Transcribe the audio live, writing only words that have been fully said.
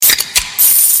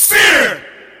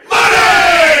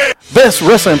best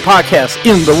wrestling podcast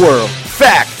in the world.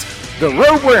 Fact. The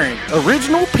road-wearing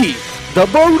Original Pete. The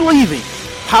Believing.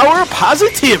 Power of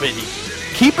Positivity.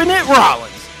 Keeping It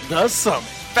Rollins. The Summit.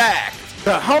 Fact.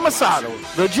 The Homicidal.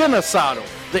 The Genocidal.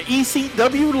 The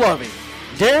ECW Loving.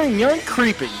 Daring Young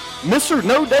Creeping. Mr.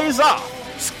 No Days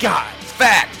Off. Scott.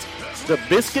 Fact. The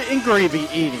Biscuit and Gravy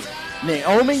Eating.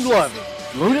 Naomi Loving.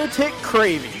 Lunatic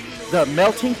Craving. The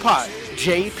Melting Pot.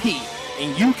 JP.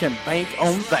 And you can bank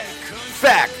on that.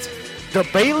 Fact. The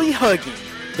Bailey Hugging.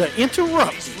 The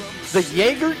Interrupting. The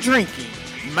Jaeger Drinking.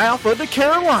 Mouth of the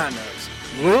Carolinas.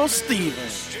 Lil Steven.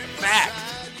 Fact.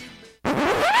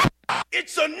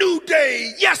 It's a new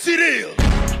day. Yes, it is.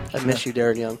 I miss you,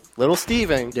 Darren Young. Little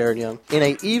Steven, Darren Young, in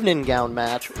an evening gown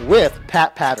match with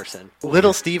Pat Patterson.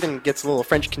 Little Steven gets a little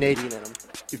French-Canadian in him.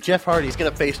 Jeff Hardy's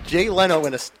going to face Jay Leno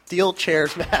in a steel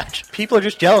chairs match. People are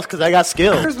just jealous because I got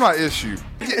skills. Here's my issue.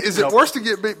 Is it worse to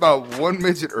get beat by one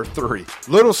midget or three?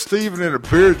 Little Steven in a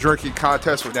beer drinking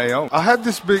contest with Naomi. I have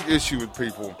this big issue with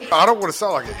people. I don't want to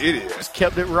sound like an idiot. Just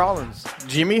kept it Rollins.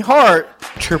 Jimmy Hart,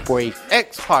 Triple H,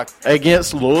 X-Pac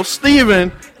against Lil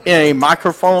Steven in a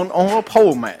microphone on a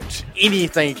pole match.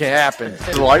 Anything can happen.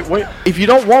 Lightweight. If you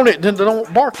don't want it, then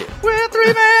don't bark it. We're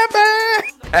three-man band.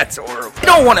 That's horrible. I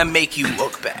don't want to make you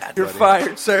look bad. You're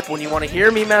fired, sir. When you want to hear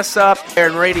me mess up, they're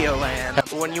in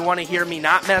Radioland. When you want to hear me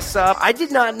not mess up, I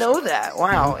did not know that.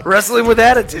 Wow. Wrestling with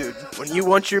attitude. When you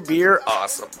want your beer,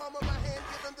 awesome.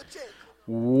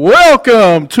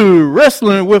 Welcome to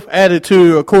Wrestling with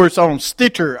Attitude, of course, on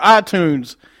Stitcher,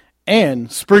 iTunes, and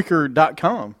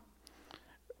Spreaker.com.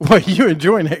 Well, you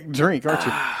enjoying that drink, aren't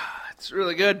you? It's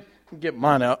really good. Get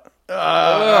mine out. All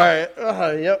right.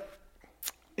 Yep.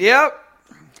 Yep.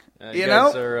 You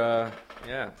guys are,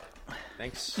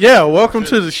 thanks. Yeah, welcome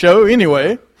to the show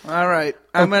anyway. All right.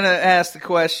 I'm going to ask the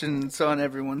question that's on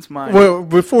everyone's mind. Well,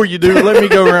 before you do, let me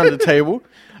go around the table.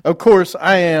 Of course,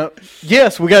 I am.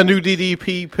 Yes, we got a new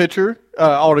DDP picture,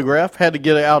 autograph. Had to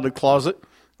get it out of the closet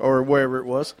or wherever it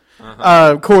was.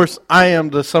 Of course, I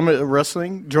am the Summit of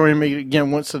Wrestling. Joining me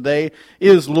again once a day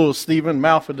is Lil Steven,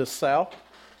 Mouth of the South.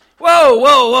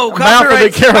 Whoa. Mouth of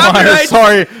the Carolinas.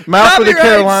 Sorry. Mouth of the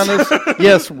Carolinas.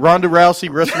 Yes, Ronda Rousey,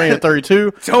 WrestleMania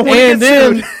 32. And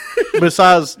then,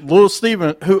 besides Lil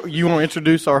Steven, who you want to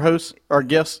introduce our host, our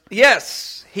guest?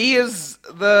 Yes, he is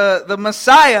the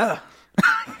Messiah.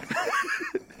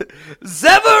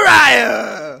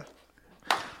 Zevariah.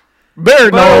 Better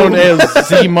known as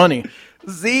Z-Money.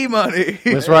 Z-Money.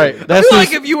 That's right. I feel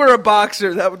like if you were a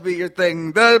boxer, that would be your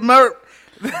thing.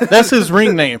 That's his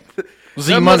ring name.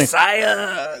 Z-Money.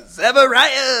 Messiah.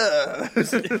 Zevariah.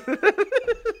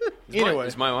 Anyway.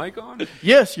 Is my mic on?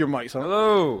 Yes, your mic's on.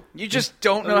 Hello. You just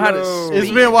don't know how to speak.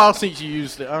 It's been a while since you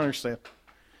used it. I understand.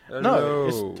 Hello. No,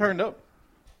 it's turned up.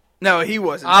 No, he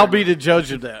wasn't. I'll be the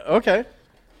judge of that. Okay.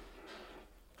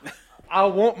 I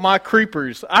want my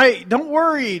creepers. Don't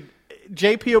worry.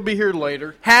 JP will be here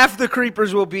later. Half the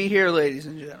creepers will be here, ladies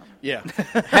and gentlemen. Yeah.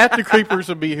 Half the creepers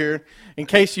will be here. In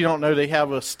case you don't know, they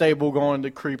have a stable going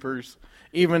to creepers,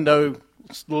 even though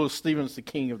Little Steven's the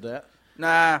king of that.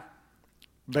 Nah.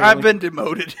 Barely. I've been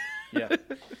demoted. Yeah.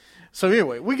 So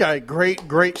anyway, we got a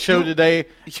great show today.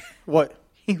 What?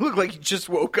 You look like you just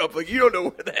woke up. Like you don't know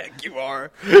where the heck you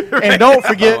are. And don't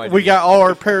forget, we got all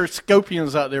our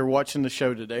Periscopians out there watching the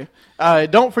show today.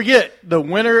 Don't forget, the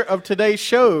winner of today's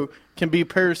show can be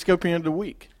Periscopian of the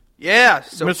Week. Yeah.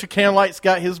 So Mr. Canlight's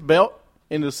got his belt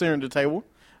in the center of the table.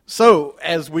 So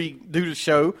as we do the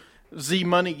show,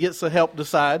 Z-Money gets to help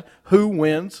decide who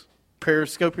wins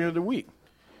Periscopian of the Week.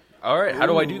 All right. How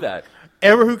do I do that?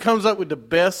 Ever who comes up with the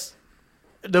best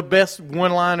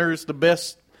one-liners, the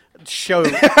best show.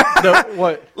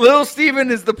 What? Little Steven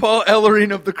is the Paul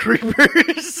Ellering of the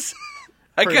creepers.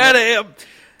 I kind of am.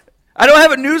 I don't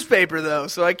have a newspaper, though,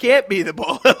 so I can't be the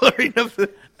Paul Ellering of the...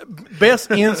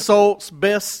 Best insults,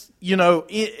 best,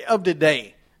 of the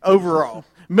day, overall.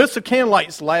 Mr.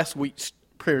 Canlight's last week's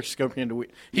Periscopian of the Week.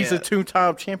 He's a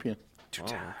two-time champion. Oh,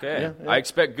 okay. Yeah. I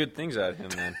expect good things out of him,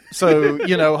 man. So,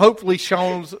 hopefully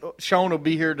Sean will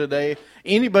be here today.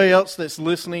 Anybody else that's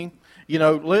listening,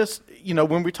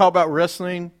 when we talk about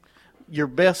wrestling, your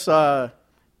best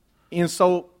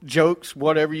insult, jokes,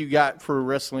 whatever you got for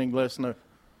wrestling, let us know.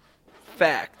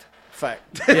 Fact.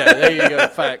 Yeah, there you go.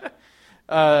 Fact.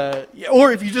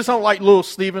 Or if you just don't like Little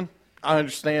Steven, I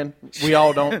understand. We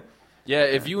all don't. Yeah,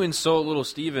 if you insult Little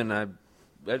Steven,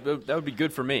 that would be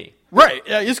good for me. Right.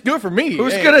 Yeah, it's good for me.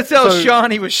 Who's going to tell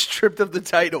Sean he was stripped of the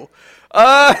title?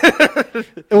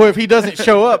 Well, if he doesn't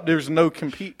show up, there's no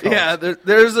compete clause. Yeah,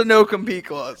 there's a no compete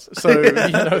clause.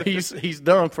 So, he's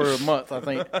done for a month, I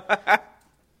think.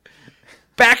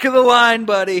 Back of the line,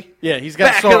 buddy. Yeah, he's got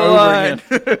to Back start of the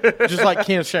over again. Just like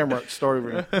Ken Shamrock start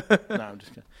over again. No, I'm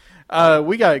just kidding.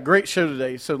 We got a great show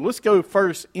today, so let's go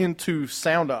first into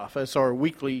Sound Off. That's our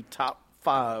weekly top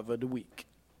 5 of the week.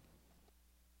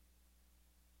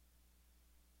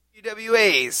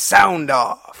 UWA's Sound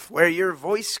Off, where your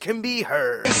voice can be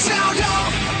heard. Sound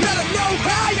off, let 'em know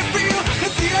how you feel.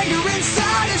 If the anger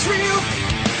inside is real,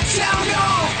 sound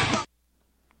off.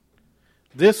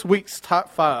 This week's top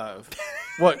 5.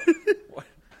 What?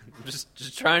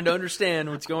 Just trying to understand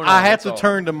what's going on. I have that's to all.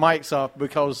 turn the mics off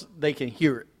because they can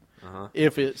hear it.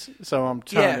 If it's so, I'm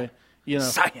trying to,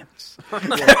 Science.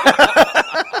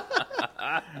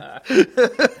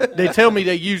 They tell me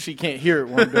they usually can't hear it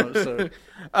when I'm doing it.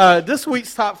 So, this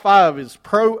week's top 5 is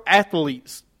pro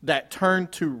athletes that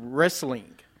turned to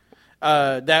wrestling,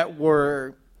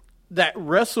 that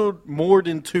wrestled more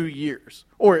than 2 years,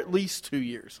 or at least 2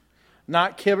 years.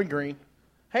 Not Kevin Green.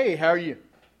 Hey, how are you?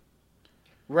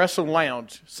 Wrestle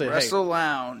Lounge. Say Wrestle hey.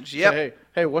 Lounge. Yep. Say,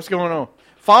 hey, what's going on?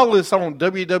 Follow us on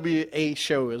WWA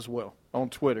Show as well on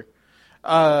Twitter.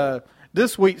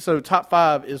 This week, so top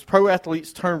 5 is pro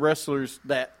athletes turned wrestlers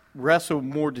that wrestle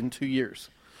more than 2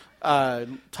 years.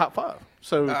 Top 5.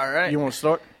 So, All right. You want to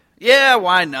start? Yeah,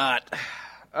 why not?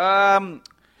 I'm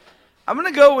going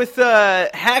to go with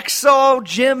Hacksaw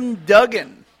Jim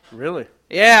Duggan. Really?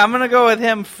 Yeah, I'm going to go with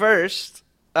him first.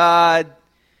 I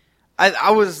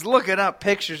was looking up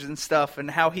pictures and stuff, and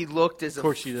how he looked as a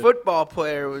course you did. football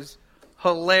player was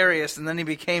hilarious, and then he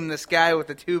became this guy with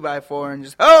a 2x4 and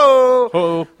just,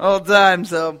 all the time,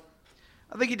 so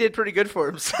I think he did pretty good for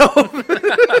himself.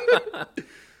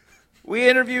 We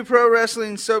interview pro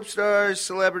wrestling soap stars,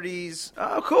 celebrities.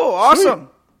 Oh, cool. Awesome. Sweet.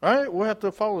 All right, we'll have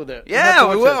to follow that. Yeah,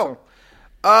 We'll we have to watch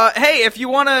will. Hey, if you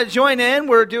want to join in,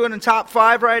 we're doing a top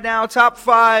 5 right now. Top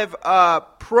 5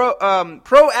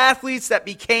 pro athletes that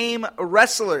became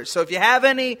wrestlers. So if you have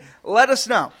any, let us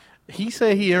know. He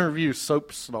said he interviews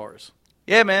soap stars.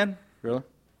 Yeah, man. Really?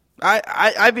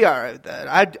 I'd be all right with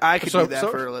that. I could do Soap that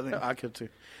stars? for a living. Yeah, I could too.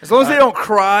 As long as they don't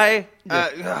cry.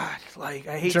 God, like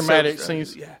I hate Dramatic soap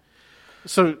scenes. stars. Yeah.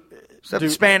 So,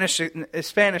 Except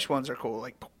Spanish ones are cool.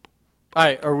 Like, all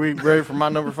right, are we ready for my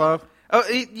number 5? oh,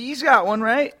 he's got one,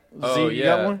 right? Oh, Z, you yeah.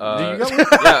 got one? Do you got one?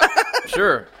 Yeah,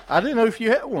 sure. I didn't know if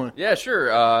you had one. Yeah, sure.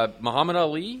 Muhammad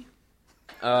Ali.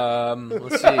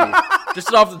 Let's see.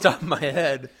 Just off the top of my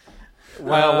head.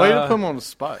 Wow, way to put him on the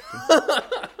spot.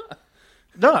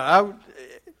 No,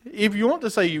 if you want to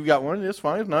say you got one, it's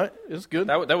fine. If not, it's good.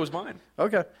 That was mine.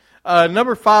 Okay.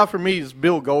 Number 5 for me is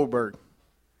Bill Goldberg.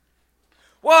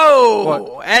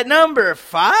 Whoa! What? At number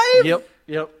 5? Yep.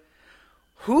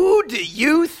 Who do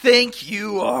you think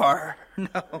you are?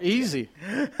 No. Easy.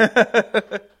 Hey,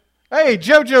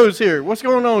 JoJo's here. What's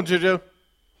going on, JoJo?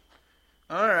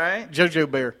 All right.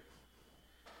 JoJo Bear.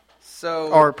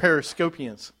 So, Or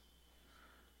Periscopians.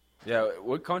 Yeah,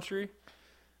 what country?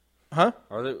 Huh?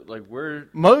 Are they, like, where?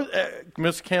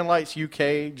 Mr. Canlight's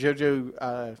UK,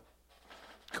 JoJo,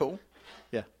 cool.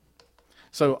 yeah.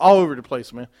 So, all over the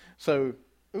place, man. So,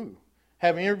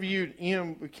 have interviewed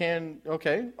Ian McCann.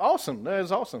 Okay, awesome. That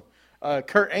is awesome.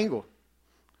 Kurt Angle.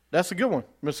 That's a good one.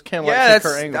 Mr. Canlight's Yeah,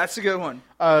 Kurt Angle. that's a good one.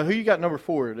 Who you got number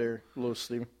 4 there, little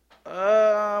Steven?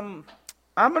 I'm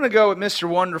going to go with Mr.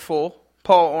 Wonderful,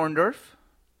 Paul Orndorff.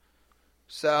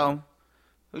 So,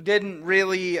 who didn't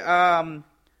really, even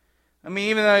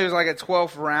though he was like a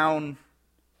 12th round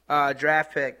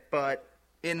draft pick, but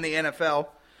in the NFL.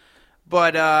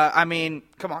 But,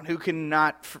 come on, who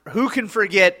can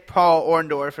forget Paul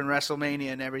Orndorff and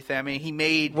WrestleMania and everything? I mean, he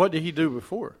made... What did he do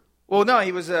before? Well, no,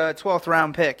 he was a 12th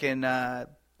round pick in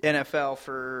NFL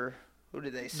for, who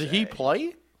did they say? Did he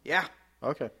play? Yeah.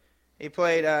 Okay. He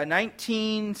played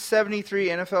 1973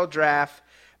 NFL draft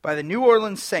by the New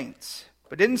Orleans Saints,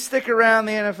 but didn't stick around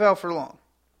the NFL for long.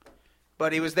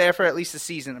 But he was there for at least a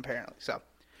season, apparently. So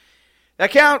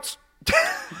that counts.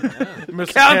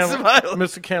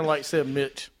 Mr. Canlight said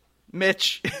Mitch.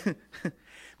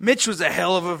 Mitch was a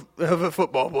hell of a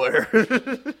football player.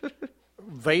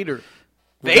 Vader.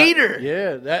 Vader.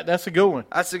 Yeah, that's a good one.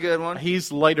 That's a good one.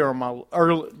 He's later on my list.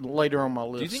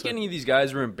 Do you think any of these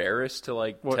guys were embarrassed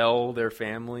to tell their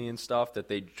family and stuff that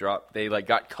they got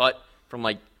cut from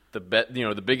the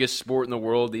biggest sport in the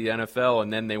world, the NFL,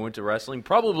 and then they went to wrestling?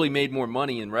 Probably made more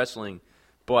money in wrestling,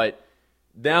 but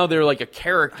now they're like a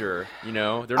character. They're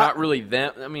not really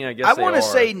them. I mean, I guess I want to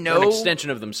say They're no. an extension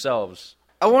of themselves.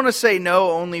 I want to say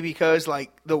no only because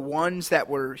the ones that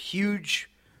were huge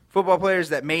football players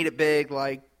that made it big,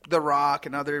 like The Rock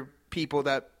and other people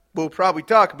that we'll probably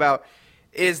talk about,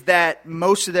 is that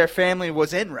most of their family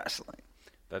was in wrestling.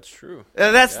 That's true.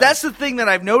 That's the thing that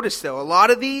I've noticed, though. A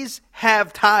lot of these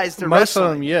have ties to Most wrestling.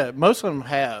 of them, yeah. Most of them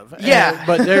have. Yeah.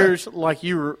 But there's, like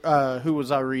who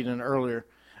was I reading earlier?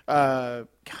 God,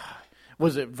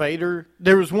 was it Vader?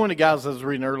 There was one of the guys I was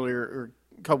reading earlier or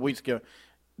a couple weeks ago.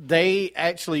 They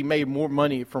actually made more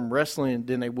money from wrestling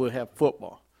than they would have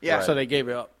football. Yeah. Right. So they gave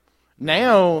it up.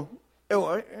 Now,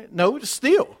 no,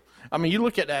 still. I mean, you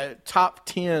look at that top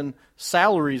 10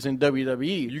 salaries in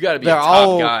WWE. You got to be a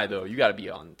top guy, though. You got to be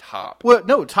on top. Well,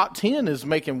 no, top 10 is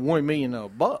making $1 million and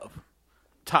above.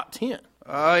 Top 10.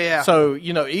 Oh, yeah. So,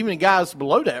 even guys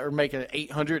below that are making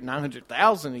 $800,000,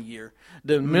 $900,000 a year.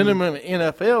 The minimum in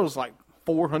NFL is like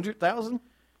 $400,000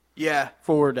 Yeah.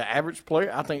 for the average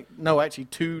player. I think, no, actually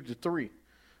 2 to 3.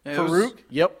 It Farouk?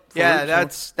 Yep. Yeah,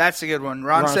 Farouk's that's a good one.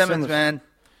 Ron Simmons, man.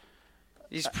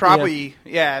 He's probably,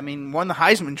 won the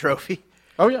Heisman Trophy.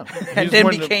 Oh, yeah. And then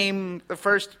became the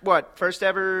first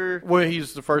ever. Well,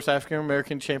 he's the first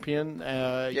African-American champion,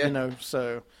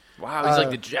 so. Wow, he's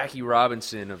like the Jackie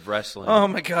Robinson of wrestling. Oh,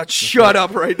 my God. Shut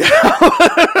up right now.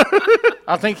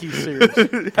 I think he's serious.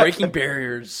 Breaking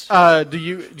barriers. Do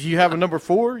you have a number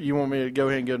 4? You want me to go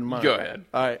ahead and go to mine? Go ahead.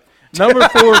 All right. Number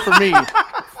 4 for me.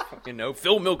 Fucking no.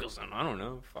 Phil Mickelson. I don't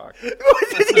know. Fuck.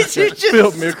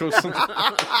 Phil Mickelson.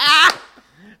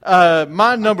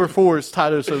 My number 4 is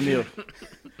Titus O'Neil.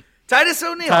 Titus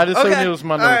O'Neil. Titus okay. O'Neil is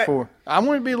my number 4. I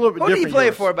want to be a little bit Who different. did he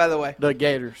play for, by the way? The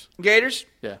Gators. Gators?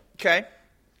 Yeah. Okay.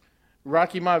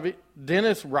 Rocky Maivia.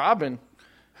 Dennis Rodman.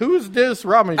 Who is Dennis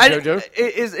Rodman, JoJo?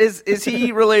 Is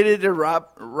he related to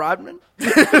Rodman?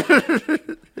 Does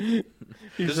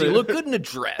he look good in a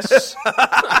dress?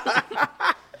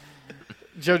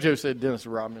 JoJo said Dennis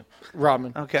Rodman.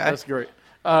 Okay. That's great.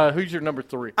 Who's your number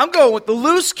 3? I'm going with the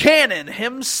loose cannon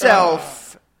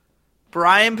himself,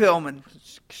 Brian Pillman.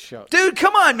 Dude,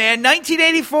 come on, man.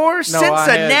 1984,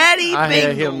 Cincinnati I had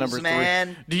Bengals, him number 3.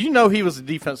 man. Do you know he was a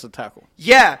defensive tackle?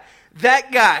 Yeah,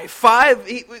 that guy,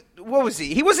 what was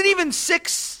he? He wasn't even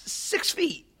 6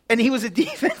 feet, and he was a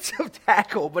defensive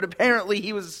tackle, but apparently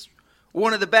he was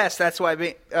one of the best. That's why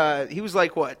he was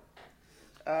like what?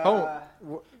 I'll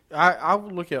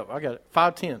look it up. I got it.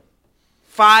 5'10".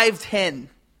 5'10".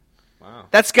 Wow.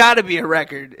 That's got to be a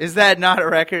record. Is that not a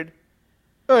record?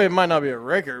 Oh, it might not be a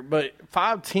record, but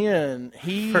 5'10",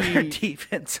 For a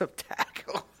defensive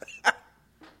tackle.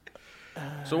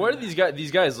 So where do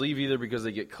these guys leave either because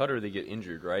they get cut or they get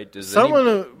injured, right? Does Some anyone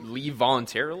of leave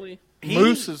voluntarily?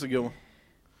 Moose is a good one.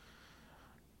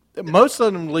 Most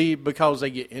of them leave because they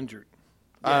get injured.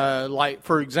 Yeah. Like,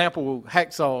 for example,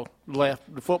 Hacksaw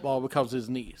left the football because of his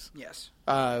knees. Yes.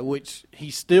 Which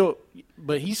he's still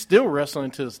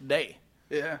wrestling to this day.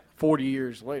 Yeah. 40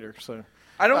 years later. So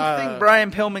I don't think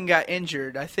Brian Pillman got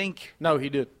injured. I think. No, he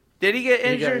did. Did he get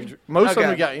injured? He got injured. Most of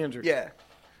them got injured. Yeah.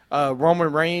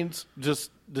 Roman Reigns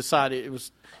just decided it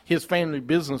was his family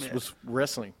business was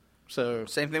wrestling. So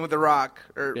same thing with The Rock.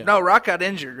 No, Rock got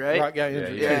injured, right? Rock got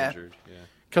injured. Yeah.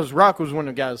 Because Rock was one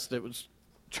of the guys that was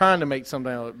trying to make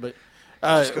something out of it.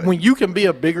 But when you can be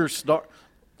a bigger star,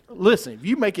 listen, if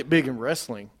you make it big in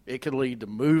wrestling, it could lead to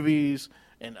movies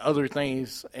and other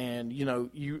things. And,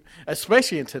 you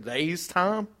especially in today's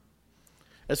time,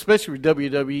 especially with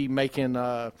WWE making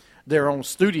their own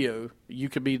studio, you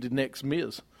could be the next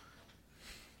Miz.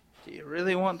 Do you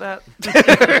really want that?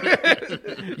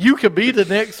 You could be the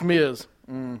next Miz.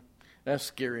 That's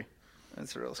scary.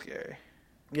 That's real scary.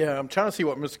 Yeah, I'm trying to see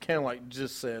what Mr. Candlelight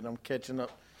just said. I'm catching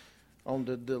up on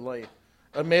the delay.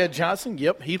 Ahmed Johnson,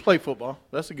 yep, he played football.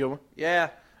 That's a good one.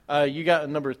 Yeah. You got a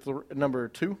number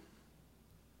 2?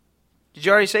 Did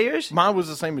you already say yours? Mine was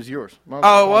the same as yours. It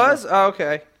was? Oh,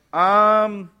 okay.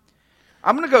 I'm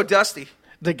going to go Dusty.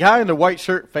 The guy in the white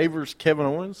shirt favors Kevin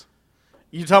Owens?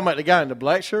 You talking about the guy in the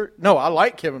black shirt? No, I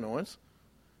like Kevin Owens.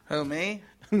 Who, me?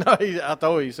 No, I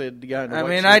thought he said the guy in the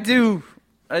white shirt.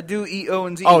 I do eat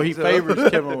Owens. Oh, he favors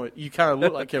Kevin Owens. You kind of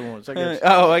look like Kevin Owens, I guess.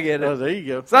 I get it. Oh, there you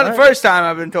go. It's not the first time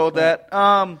I've been told that.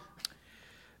 I'm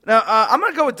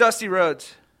going to go with Dusty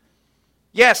Rhodes.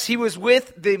 Yes, he was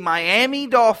with the Miami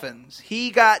Dolphins. He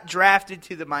got drafted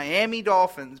to the Miami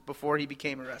Dolphins before he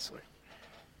became a wrestler.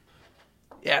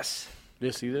 Yes.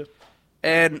 Yes, he did.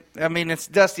 And, it's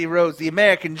Dusty Rhodes, the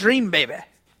American Dream, baby.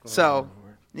 So,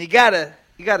 you gotta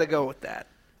go with that.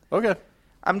 Okay.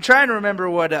 I'm trying to remember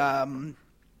what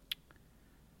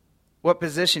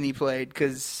position he played,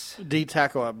 because... D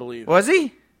tackle, I believe. Was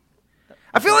he?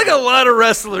 I feel like a lot of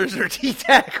wrestlers are D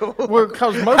tackle. Well,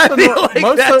 because most of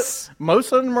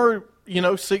them are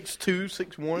 6'2",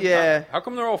 6'1". Yeah. How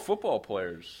come they're all football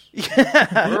players?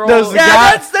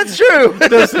 That's true.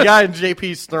 Does the guy in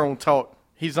JP's throne talk?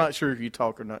 He's not sure if you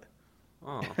talk or not.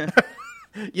 Oh.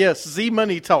 Yes, Z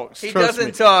Money talks. He trust doesn't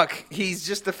me. talk. He's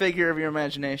just a figure of your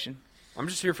imagination. I'm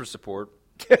just here for support.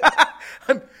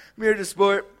 I'm here to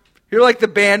support. You're like the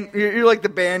band. You're like the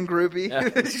band groupie. Yeah.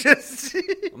 It's just,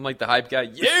 I'm like the hype guy.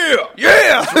 Yeah,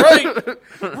 yeah, that's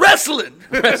right. wrestling.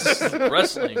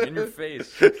 Wrestling in your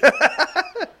face.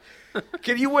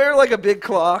 Can you wear like a big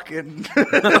clock and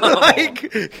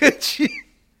like? Could you-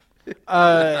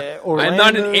 I'm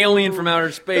not an alien from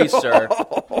outer space, sir.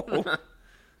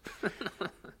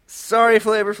 Sorry,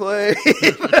 Flavor Flav.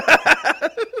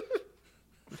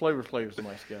 Flavor Flav's a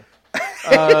nice guy.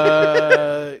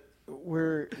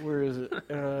 Where is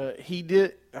it? He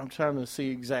did. I'm trying to see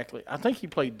exactly. I think he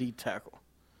played D tackle.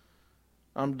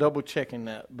 I'm double checking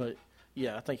that, but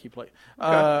yeah, I think he played.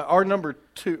 Our number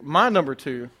two, my number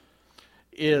two,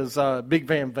 is Big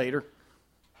Van Vader.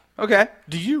 Okay.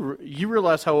 Do you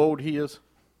realize how old he is?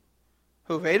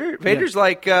 Who, Vader? Vader's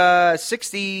like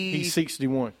 60. He's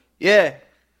 61. Yeah.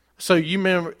 So you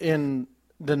remember in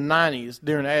the 90s,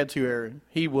 during the Attitude Era,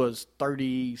 he was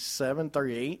 37,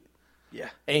 38, Yeah.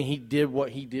 and he did what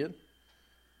he did.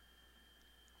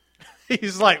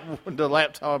 He's like the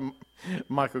laptop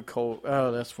Michael Cole.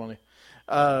 Oh, that's funny.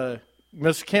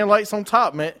 Mr. Candlelight's on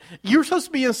top, man. You're supposed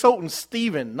to be insulting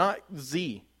Steven, not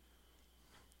Z.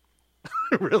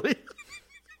 Really?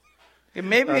 Yeah,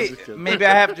 maybe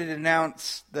I have to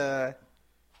denounce the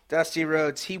Dusty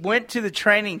Rhodes. He went to the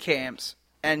training camps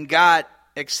and got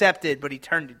accepted, but he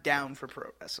turned it down for pro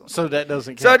wrestling. So that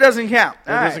doesn't count. So it doesn't count. It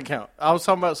doesn't count. I was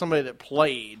talking about somebody that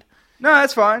played. No,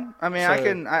 that's fine. I mean,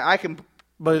 So- I can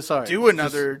But it's all right. do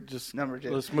another Just number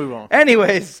two. let's move on.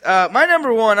 Anyways, my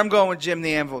number one, I'm going with Jim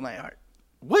the Anvil Neidhart.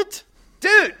 What?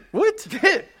 Dude, What?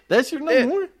 dude. That's your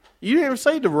number one? You didn't even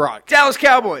say The Rock. Dallas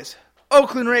Cowboys,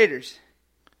 Oakland Raiders.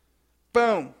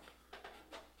 Boom.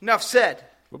 Enough said.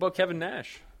 What about Kevin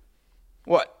Nash?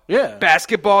 What? Yeah.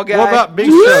 Basketball guy. What about Big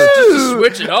Show?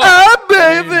 Switch it up. I'm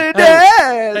baby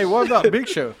Nash. Hey, what about Big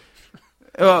Show?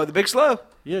 Oh, the Big Slow.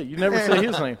 Yeah, you never say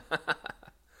his name.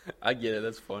 I get it.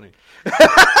 That's funny.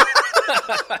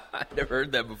 I never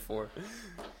heard that before.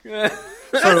 That's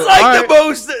all like right. the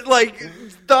most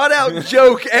thought out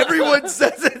joke. Everyone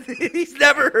says it. He's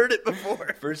never heard it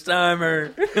before. First timer.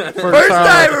 First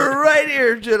timer right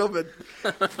here, gentlemen.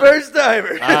 First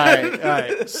timer. All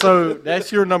right. So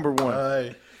that's your number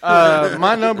one.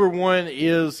 My number one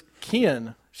is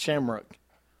Ken Shamrock.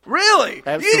 Really?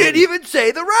 Absolutely. You didn't even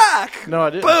say The Rock. No, I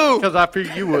didn't. Boom. Because I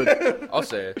figured you would. I'll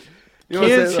say it.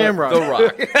 Ken Shamrock. The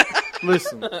Rock.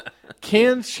 Listen,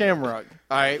 Ken Shamrock,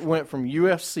 all right, went from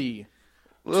UFC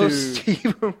Little to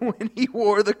Steven, when he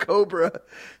wore the Cobra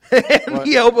and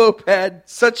the elbow pad,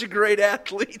 such a great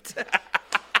athlete.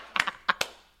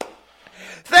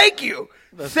 Thank you.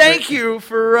 Thank you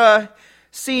for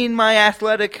seeing my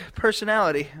athletic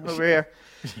personality over here.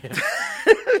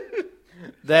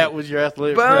 that was your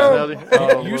athletic Boom. personality.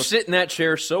 Oh, You sit in that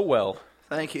chair so well.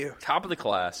 Thank you. Top of the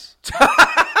class.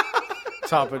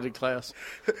 top of the class.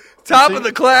 Top of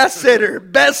the class sitter.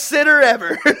 Best sitter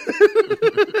ever.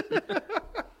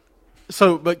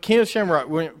 So, but Ken Shamrock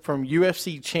went from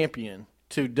UFC champion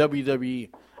to WWE,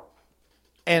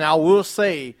 and I will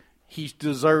say he's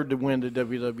deserved to win the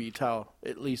WWE title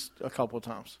at least a couple of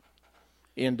times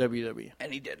in WWE.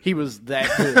 And he did. He was that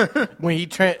good when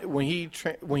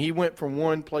he went from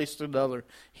one place to the other.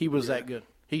 He was that good.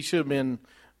 He should have been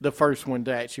the first one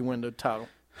to actually win the title.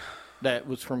 That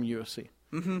was from UFC.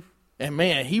 Mm-hmm. And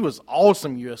man, he was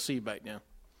awesome UFC back then.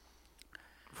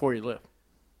 Before he left.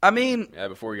 I mean, Yeah,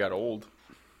 before he got old.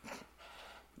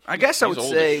 I guess I He's would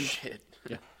old say, as shit.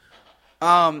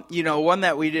 one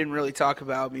that we didn't really talk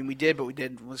about. I mean, we did, but we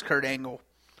didn't. Was Kurt Angle.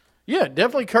 Yeah,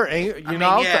 definitely Kurt Angle.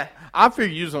 I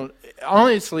figured using.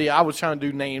 Honestly, I was trying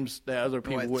to do names that other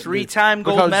people wouldn't. Three-time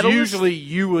gold because medalist? usually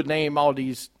you would name all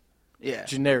these Yeah.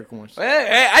 generic ones.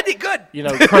 Hey, I did good. You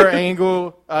know, Kurt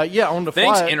Angle. On the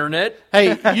Thanks, fly. Internet. Hey,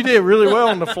 you did really well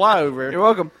on the fly over there. You're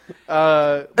welcome.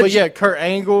 But yeah, Kurt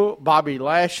Angle, Bobby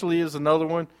Lashley is another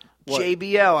one. What?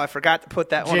 JBL. I forgot to put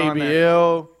that one on there.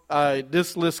 JBL.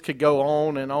 This list could go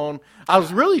on and on. I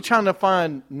was really trying to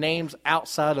find names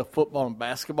outside of football and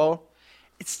basketball,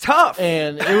 It's tough.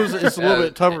 and it's a little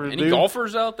bit tougher to Any do.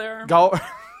 golfers out there? Golfers.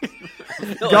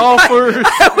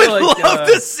 I would like, love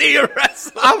to see a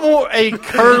wrestler. I want a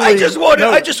curling. I just want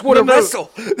to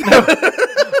wrestle.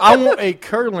 I want a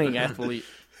curling athlete.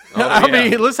 I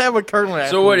mean, let's have a curling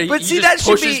athlete. So what? He But see, just that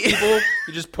should pushes be- people.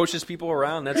 He just pushes people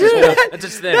around. That's his whole. That's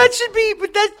his thing. That should be,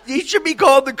 he should be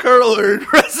called the curler in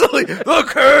wrestling. The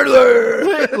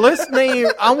curler. Let's name.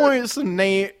 I want some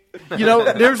name. You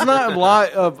know, there's not a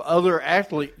lot of other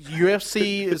athletes.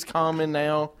 UFC is common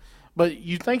now. But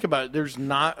you think about it, there's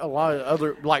not a lot of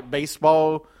other, like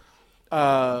baseball,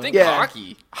 I think Yeah.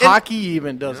 hockey. hockey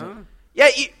even doesn't. Yeah,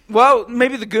 well,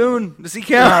 maybe the Goon. Does he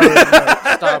count?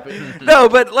 Stop it. No,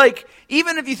 but like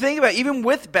even if you think about it, even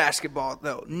with basketball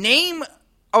though, name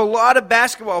a lot of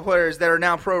basketball players that are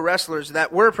now pro wrestlers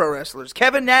that were pro wrestlers.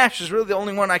 Kevin Nash is really the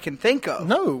only one I can think of.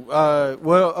 No,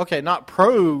 well, okay, not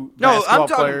pro. No, I'm basketball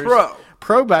talking players. pro.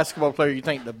 Pro basketball player, you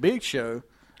think the Big Show,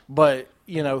 but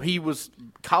he was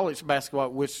college basketball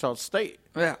at Wichita State.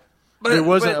 Yeah. There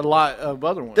wasn't a lot of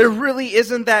other ones. There really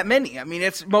isn't that many. I mean,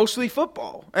 it's mostly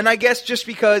football, and I guess just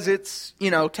because it's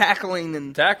tackling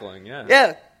and Tackling, yeah.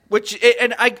 yeah,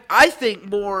 and I think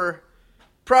more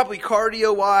probably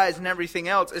cardio wise and everything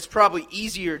else, it's probably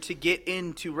easier to get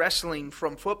into wrestling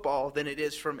from football than it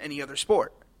is from any other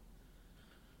sport.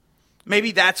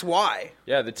 Maybe that's why.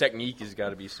 Yeah, the technique has got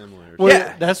to be similar. Well,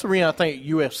 Yeah. that's the reason I think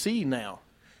UFC now.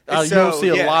 You So, don't see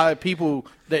a yeah. lot of people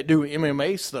that do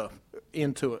MMA stuff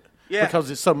into it. Yeah. Because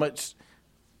it's so much.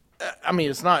 I mean,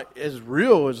 it's not as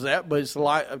real as that, but it's a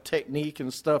lot of technique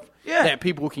and stuff Yeah. that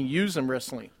people can use in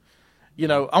wrestling.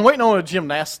 I'm waiting on a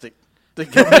gymnastic to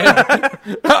come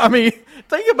in. I mean,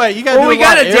 think about it. You got. Well, we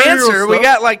got a dancer. We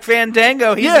got like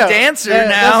Fandango. He's a dancer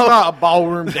now. That's not a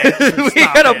ballroom dancer. We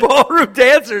Stop got a it. ballroom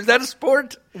dancer. Is that a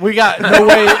sport? We got no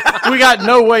way. We got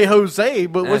no way, Jose.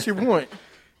 But what's your point?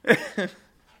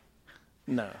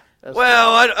 No. That's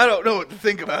Well, I don't know what to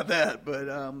think about that,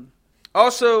 but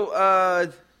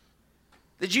also,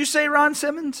 did you say Ron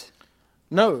Simmons?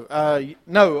 no.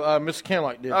 Mr.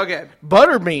 Kenlock did. Okay.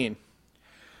 Butterbean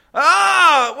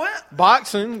Oh, what?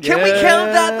 boxing. Can we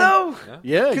count that though?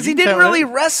 Yeah, Because you he can didn't count really it.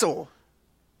 wrestle.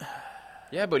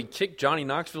 Yeah, but he kicked Johnny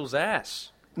Knoxville's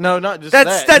ass. No, not just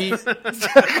That's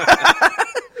that.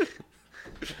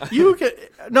 You can.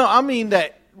 No, I mean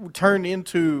that turned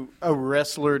into a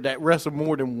wrestler that wrestled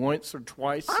more than once or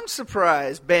twice. I'm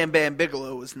surprised Bam Bam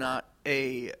Bigelow was not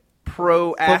a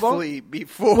pro athlete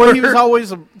before. Well, he was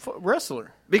always a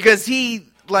wrestler. because he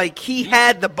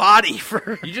had the body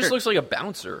for. He just looks like a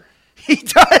bouncer. He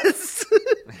does.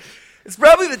 It's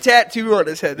probably the tattoo on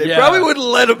his head. They Yeah. probably wouldn't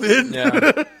let him in.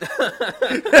 Yeah.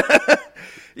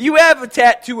 You have a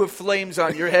tattoo of flames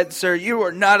on your head, sir. You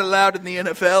are not allowed in the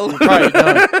NFL. Probably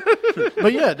done.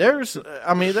 But yeah, there's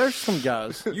some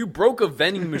guys. You broke a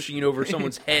vending machine over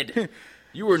someone's head.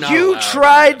 You were not You allowed.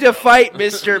 tried to fight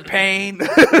Mr. Payne.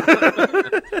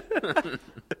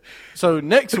 So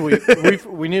next week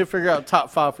we need to figure out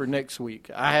top 5 for next week.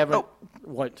 I haven't.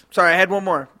 What? Sorry, I had one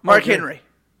more. Mark Okay. Henry.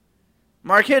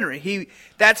 Mark Henry.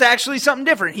 That's actually something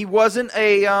different. He wasn't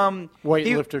a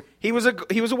Weightlifter. He was a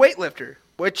weightlifter,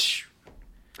 which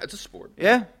That's a sport.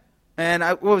 yeah. And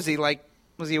what was he like?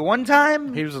 Was he a one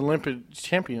time? He was Olympic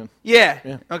champion.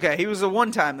 Yeah. Okay, he was a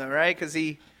one time though, right? Because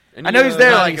I Any, know he's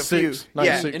there like a 96, few.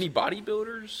 96. Any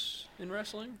bodybuilders in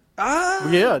wrestling?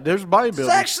 Yeah, there's bodybuilders. It's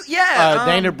actually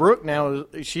Dana Brooke now,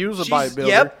 she was a she's- bodybuilder.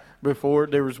 yep. Before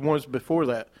there was ones before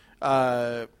that.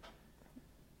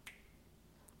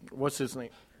 What's his name?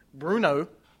 Bruno.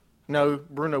 No,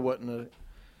 Bruno wasn't a.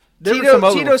 There were some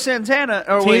other Tito ones. Santana.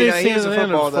 Oh Tito wait, no, he was a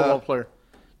Santana was football, player.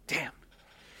 Damn.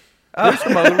 There's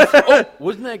some other ones. Oh,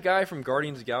 wasn't that guy from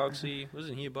Guardians of the Galaxy?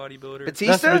 Wasn't he a bodybuilder? That's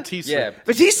Batista. Batista. Yeah.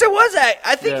 Batista was that?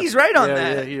 I think Yeah. he's right on Yeah,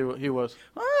 that. Yeah, he was.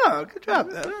 Oh, good job.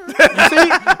 You see,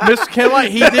 Mr. Kenlight,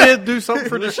 he did do something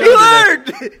for the show He today.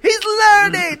 learned. He's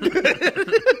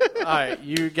learning. All right,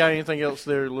 you got anything else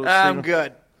there, little I'm Steven?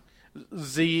 good.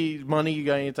 Z Money, you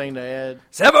got anything to add?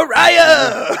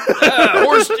 Samaraya.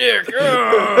 Horse dick.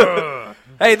 Ugh.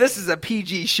 Hey, this is a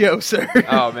PG show, sir.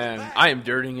 Oh man, I am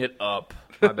dirtying it up.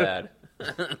 My bad.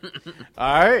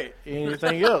 All right,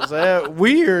 anything else?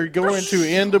 We are going to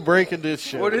end the break of this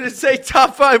show. What did it say?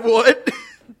 Top 5 what?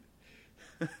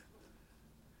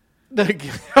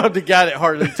 The guy that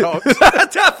hardly talks.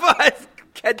 Top 5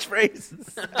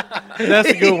 catchphrases. That's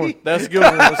a good one. That's a good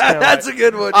one. That's a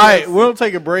good one. All right, we'll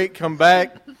take a break, come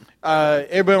back.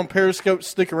 Everybody on Periscope,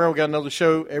 stick around. We got another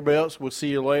show. Everybody else, we'll see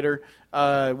you later.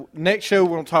 Next show,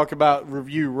 we're going to talk about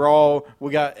review Raw.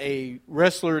 We got a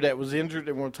wrestler that was injured,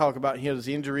 and we're going to talk about his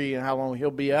injury and how long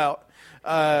he'll be out.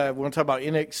 We're going to talk about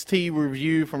NXT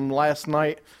review from last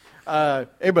night.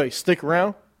 Everybody, stick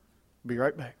around. Be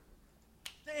right back.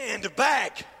 Stand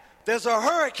back. There's a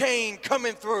hurricane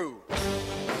coming through.